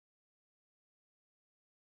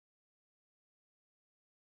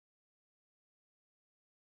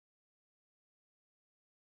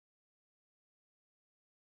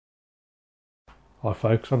Hi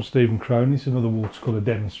folks, I'm Stephen Crone. This is another watercolour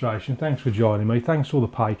demonstration. Thanks for joining me. Thanks to all the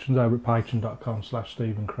patrons over at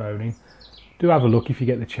patreon.com/Stephen Cronin. Do have a look if you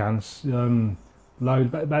get the chance. About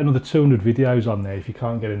another 200 videos on there if you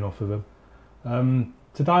can't get enough of them.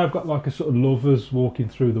 Today I've got like a sort of lovers walking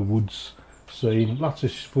through the woods scene. Lots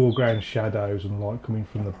of foreground shadows and light coming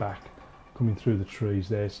from the back, coming through the trees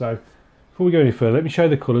there. So before we go any further, let me show you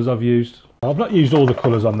the colours I've used. I've not used all the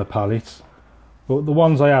colours on the palette, but the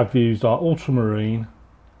ones I have used are ultramarine,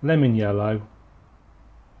 lemon yellow,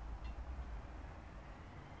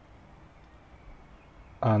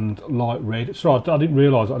 and light red. So I didn't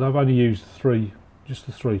realise that I've only used just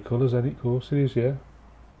the three colours, and of course it is, yeah.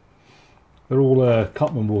 They're all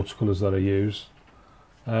Cotman watercolours that I use.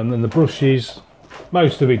 And then the brushes,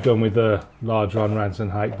 most of it done with a large Ron Ranson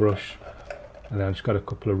hake brush. And then I've just got a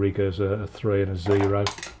couple of riggers, a 3 and a 0.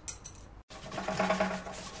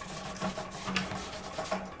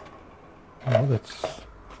 Right, let's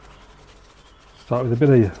start with a bit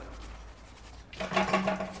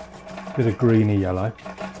of greeny yellow,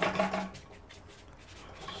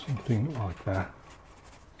 something like that.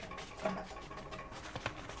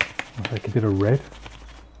 I'll take a bit of red.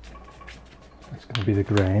 That's going to be the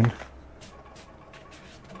ground.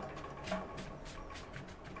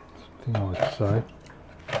 Something like so.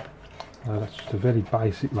 That's just a very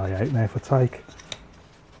basic layout. Now if I take a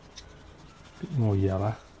bit more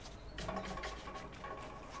yellow.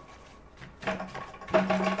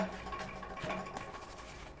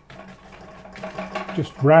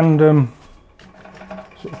 Just random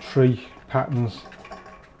sort of tree patterns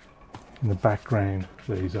in the background.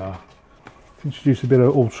 These are. Introduce a bit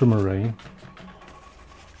of ultramarine,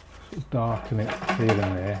 sort of darken it here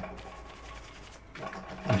and there.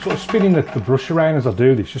 I'm sort of spinning the brush around as I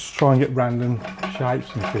do this, just to try and get random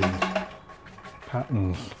shapes and things,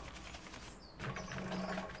 patterns.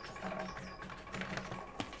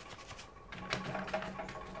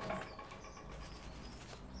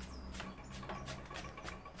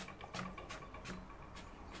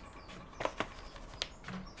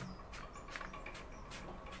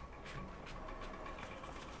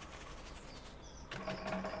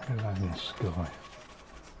 In the sky.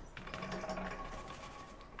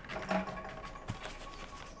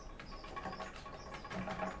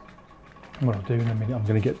 What I'll do in a minute, I'm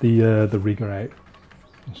going to get the rigger out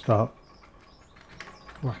and start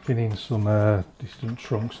whacking in some distant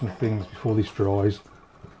trunks and things before this dries.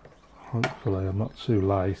 Hopefully I'm not too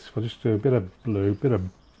late. If I just do a bit of blue, bit of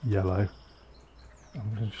yellow,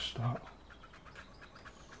 I'm going to just start.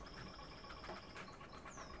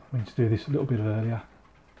 I need to do this a little bit earlier.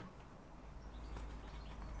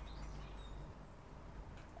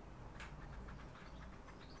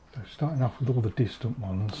 So starting off with all the distant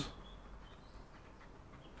ones.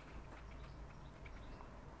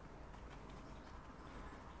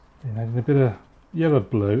 Then adding a bit of yellow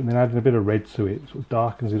blue and then adding a bit of red to it, sort of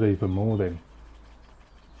darkens it even more then.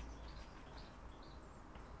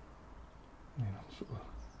 Sort of,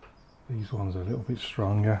 these ones are a little bit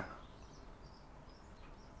stronger.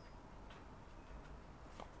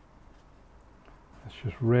 That's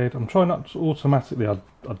just red. I'm trying not to automatically,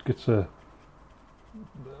 I'd get to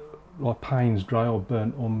like Payne's grey or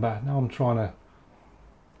burnt umber. Now I'm trying to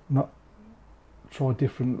not try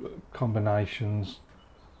different combinations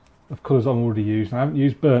of colours I'm already using. I haven't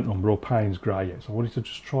used burnt umber or Payne's grey yet, so I wanted to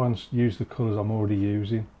just try and use the colours I'm already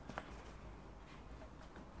using.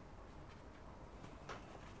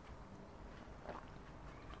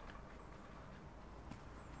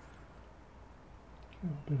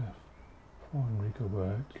 A bit of fine rigger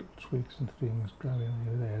work, little twigs and things growing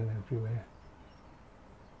here, there and everywhere.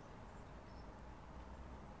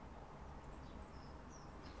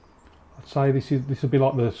 I'd say this would be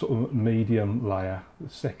like the sort of medium layer, the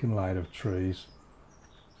second layer of trees.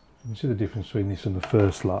 You can see the difference between this and the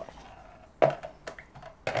first lot. And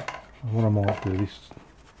what I might do is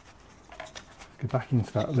go back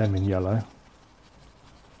into that lemon yellow.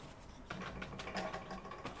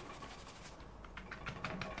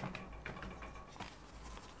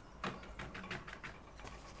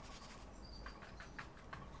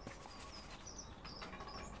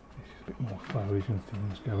 There's a bit more foliage and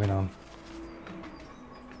things going on.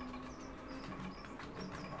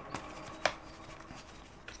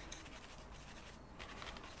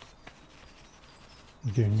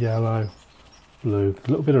 I'm doing yellow, blue, a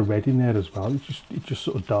little bit of red in there as well. It just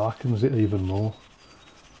sort of darkens it even more.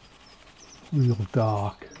 Real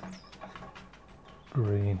dark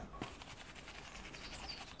green.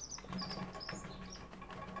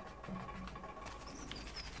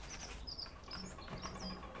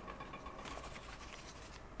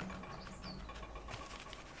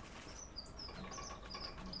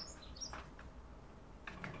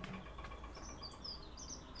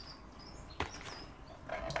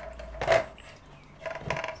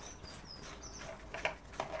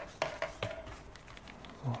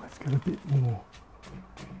 bit more.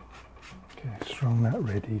 Okay, how strong that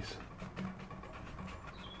red is.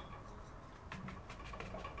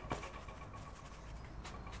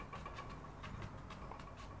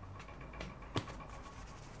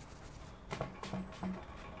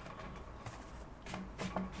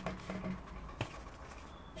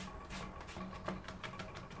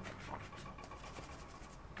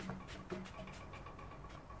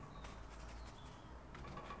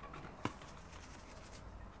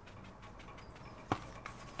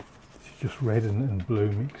 Just red and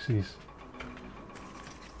blue mixes.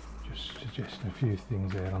 Just suggesting a few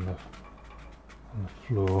things there on the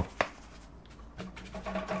floor.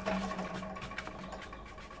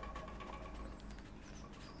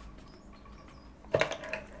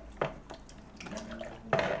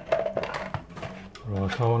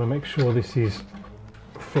 Right, I want to make sure this is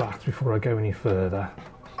flat before I go any further.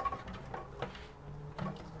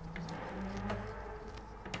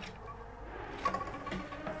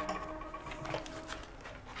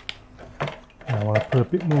 I want to put a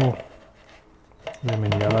bit more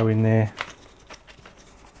lemon yellow in there.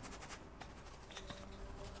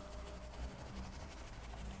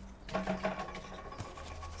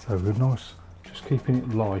 So good, nice. Just keeping it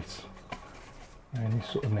light in this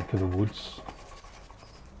sort of neck of the woods.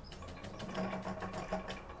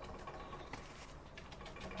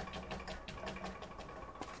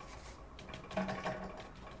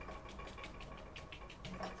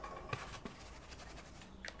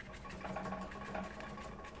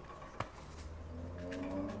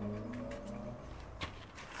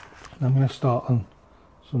 I'm going to start on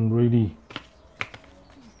some really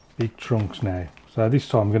big trunks now. So this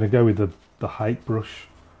time I'm going to go with the hake brush.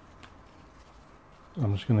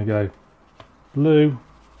 I'm just going to go blue,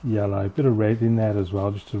 yellow, a bit of red in there as well,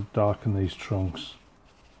 just to darken these trunks.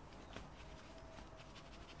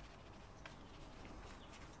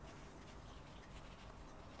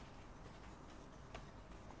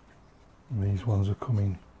 And these ones are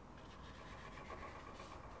coming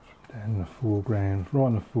down in the foreground, right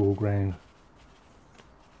in the foreground.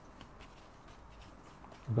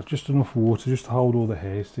 I've got just enough water just to hold all the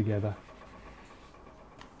hairs together.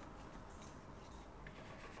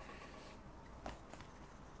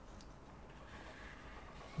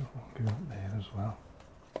 Go up there as well.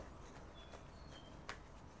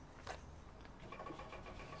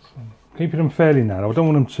 So, keeping them fairly narrow. I don't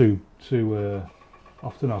want them too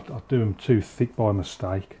often I'll do them too thick by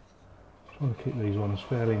mistake. Trying to keep these ones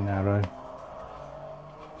fairly narrow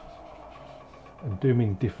and do them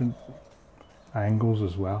in different angles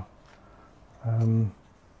as well. Right,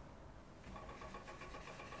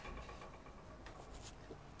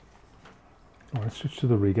 let's switch to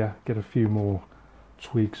the rigger, get a few more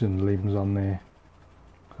twigs and limbs on there.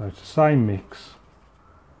 So it's the same mix.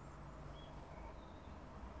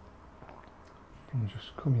 I'm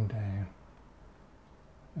just coming down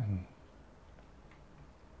and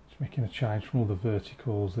making a change from all the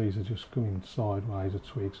verticals. These are just coming sideways of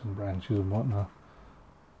twigs and branches and whatnot.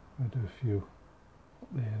 I'll do a few up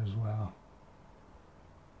there as well.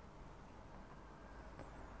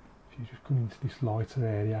 If you just come into this lighter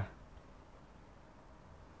area,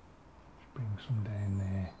 just bring some down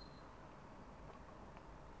there.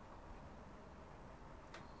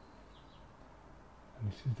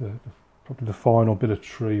 And this is probably the final bit of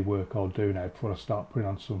tree work I'll do now before I start putting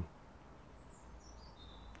on some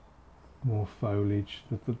more foliage,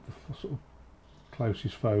 the sort of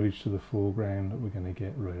closest foliage to the foreground that we're going to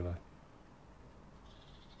get, really.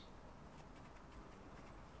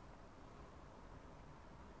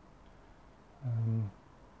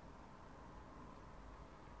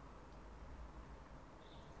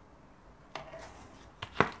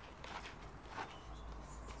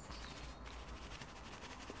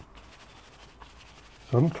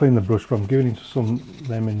 So I haven't cleaned the brush, but I'm going into some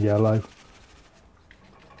lemon yellow.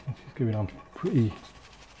 It's going on pretty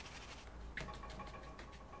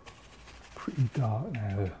dark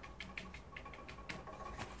now.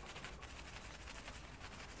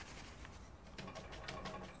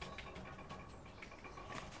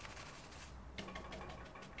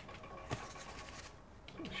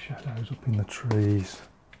 Shadows up in the trees.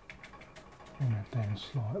 Bring that down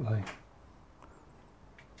slightly.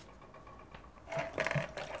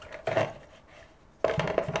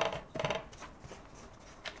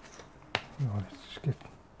 Right, let's just get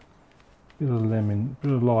a bit of lemon, a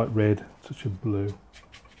bit of light red, touch of blue.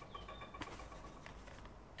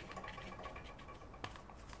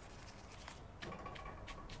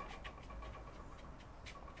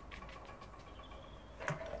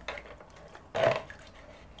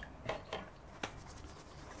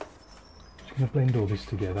 Just going to blend all this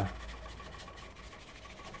together.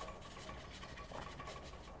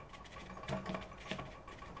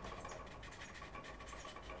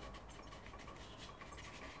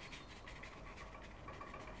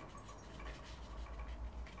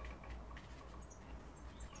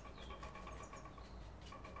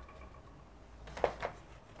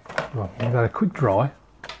 Right, give that a quick dry.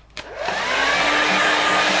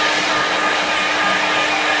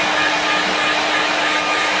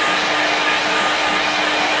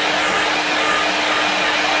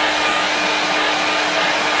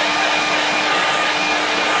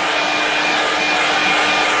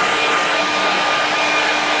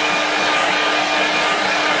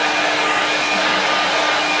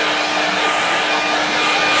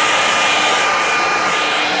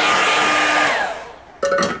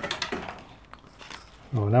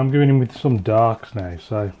 Right, now I'm going in with some darks now,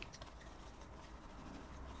 so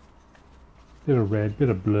bit of red, bit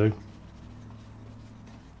of blue.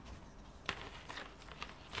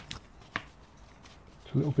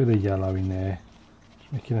 A little bit of yellow in there,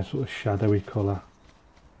 just making a sort of shadowy colour.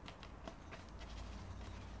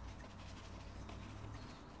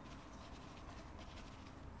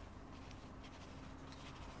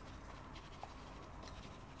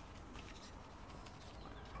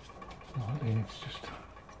 Right, then it's just,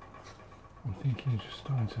 I'm thinking of just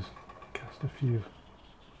starting to cast a few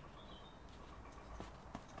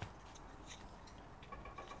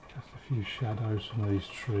shadows on these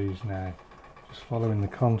trees now. Just following the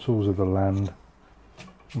contours of the land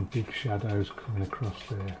and big shadows coming across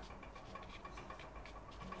there.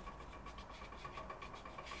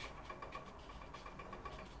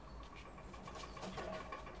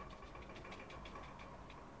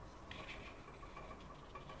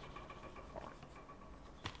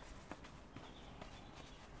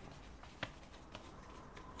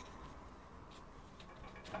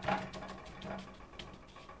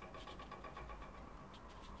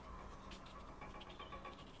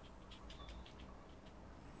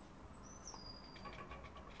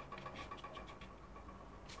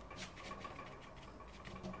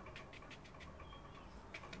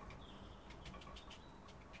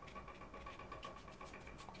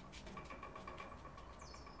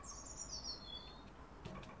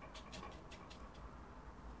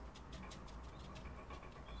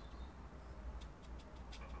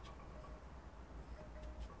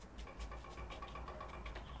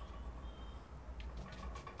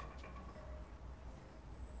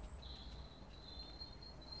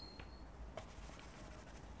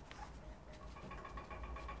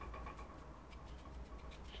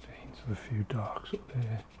 Of a few darks up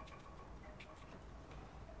there.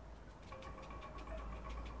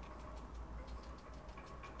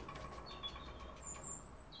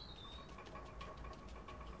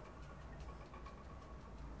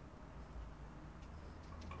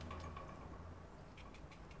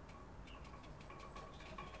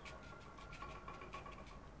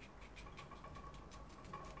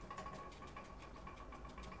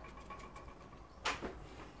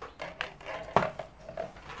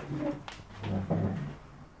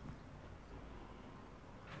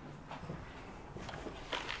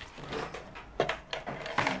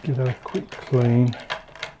 Give that a quick clean.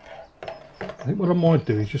 I think what I might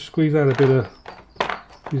do is just squeeze out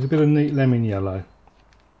use a bit of neat lemon yellow,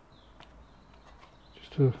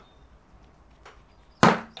 just to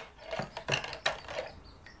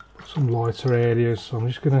put some lighter areas. So I'm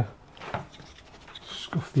just going to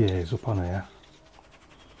scuff the hairs up on here.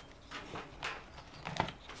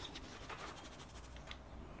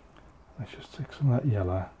 Let's just take some of that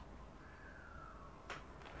yellow.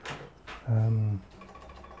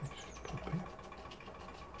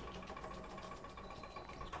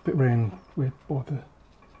 A bit round by the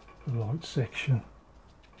light section.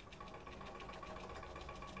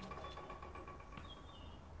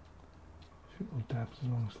 A few little dabs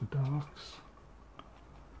amongst the darks.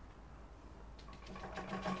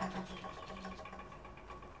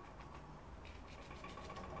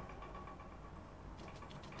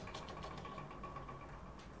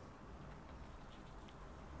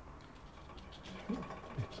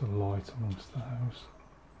 Bits of light amongst those.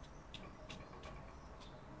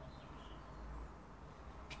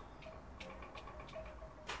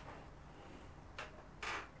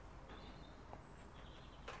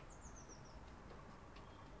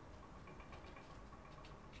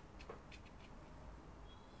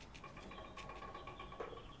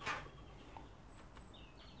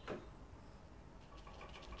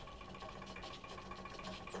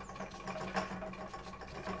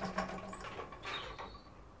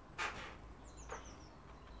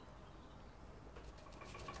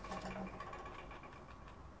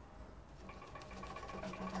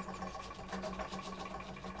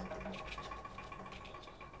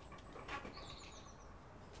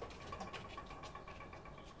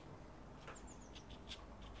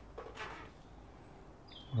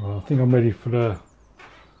 Well, I think I'm ready for a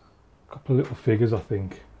couple of little figures, I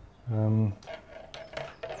think.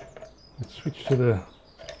 Let's switch to the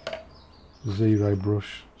 0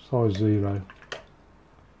 brush, size 0,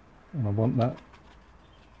 and I want that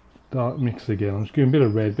dark mix again. I'm just doing a bit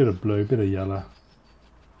of red, bit of blue, bit of yellow.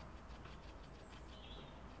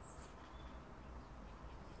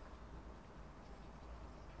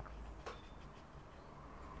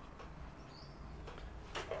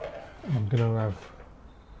 I'm going to have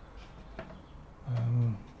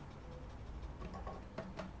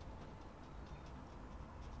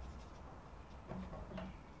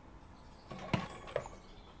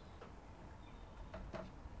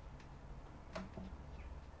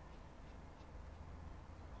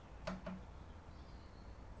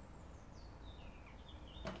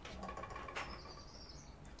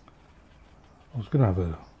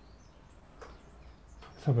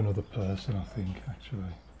let's have another person, I think, actually.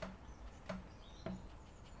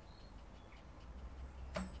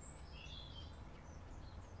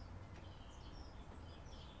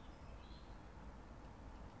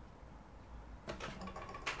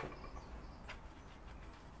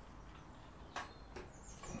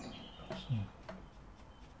 Some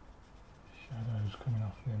shadows coming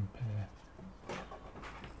off them pair.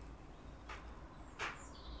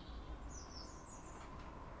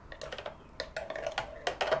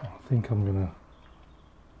 I think I'm gonna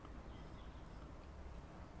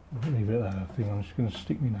leave it there. I think I'm just gonna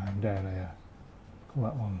stick my name down here. Call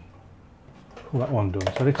that one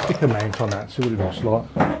done. So let's stick a mount on that, see what it looks like.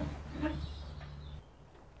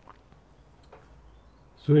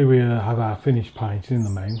 So here we have our finished painting in the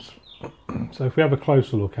mounts. So if we have a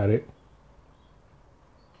closer look at it,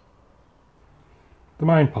 the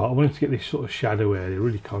main part, I wanted to get this sort of shadow area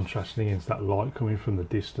really contrasting against that light coming from the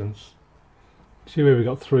distance. See where we've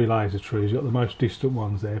got 3 layers of trees, you've got the most distant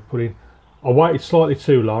ones there. I waited slightly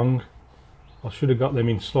too long. I should have got them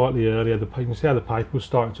in slightly earlier. You can see how the paper was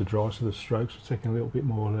starting to dry, so the strokes were taking a little bit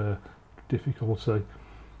more difficulty.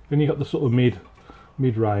 Then you've got the sort of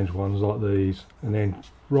mid-range ones like these, and then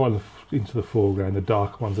right into the foreground, the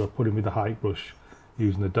dark ones that I put in with the hake brush,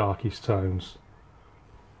 using the darkest tones.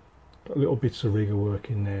 Got little bits of rigger work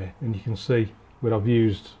in there, and you can see where I've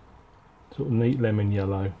used sort of neat lemon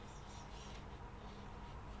yellow,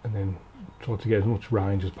 and then try to get as much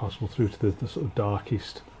range as possible through to the sort of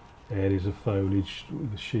darkest areas of foliage.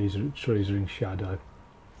 The trees are in shadow.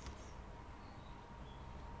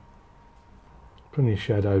 Plenty of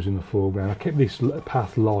shadows in the foreground. I kept this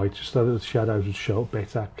path light just so that the shadows would show up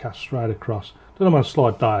better, cast straight across. Don't know about a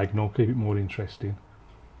slight diagonal, keep it more interesting.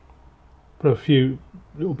 Put a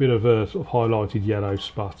little bit of sort of highlighted yellow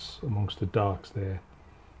spots amongst the darks there,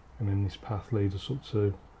 and then this path leads us up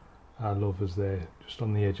to our lovers there, just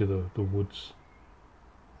on the edge of the woods.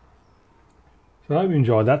 So I hope you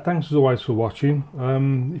enjoyed that. Thanks as always for watching.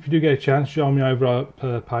 If you do get a chance, join me over at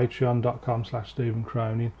patreon.com/Stephen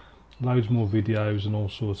Cronin. Loads more videos and all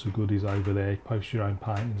sorts of goodies over there. Post your own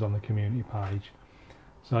paintings on the community page.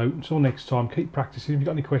 So until next time, keep practicing. If you've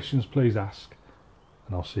got any questions, please ask,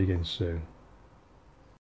 and I'll see you again soon.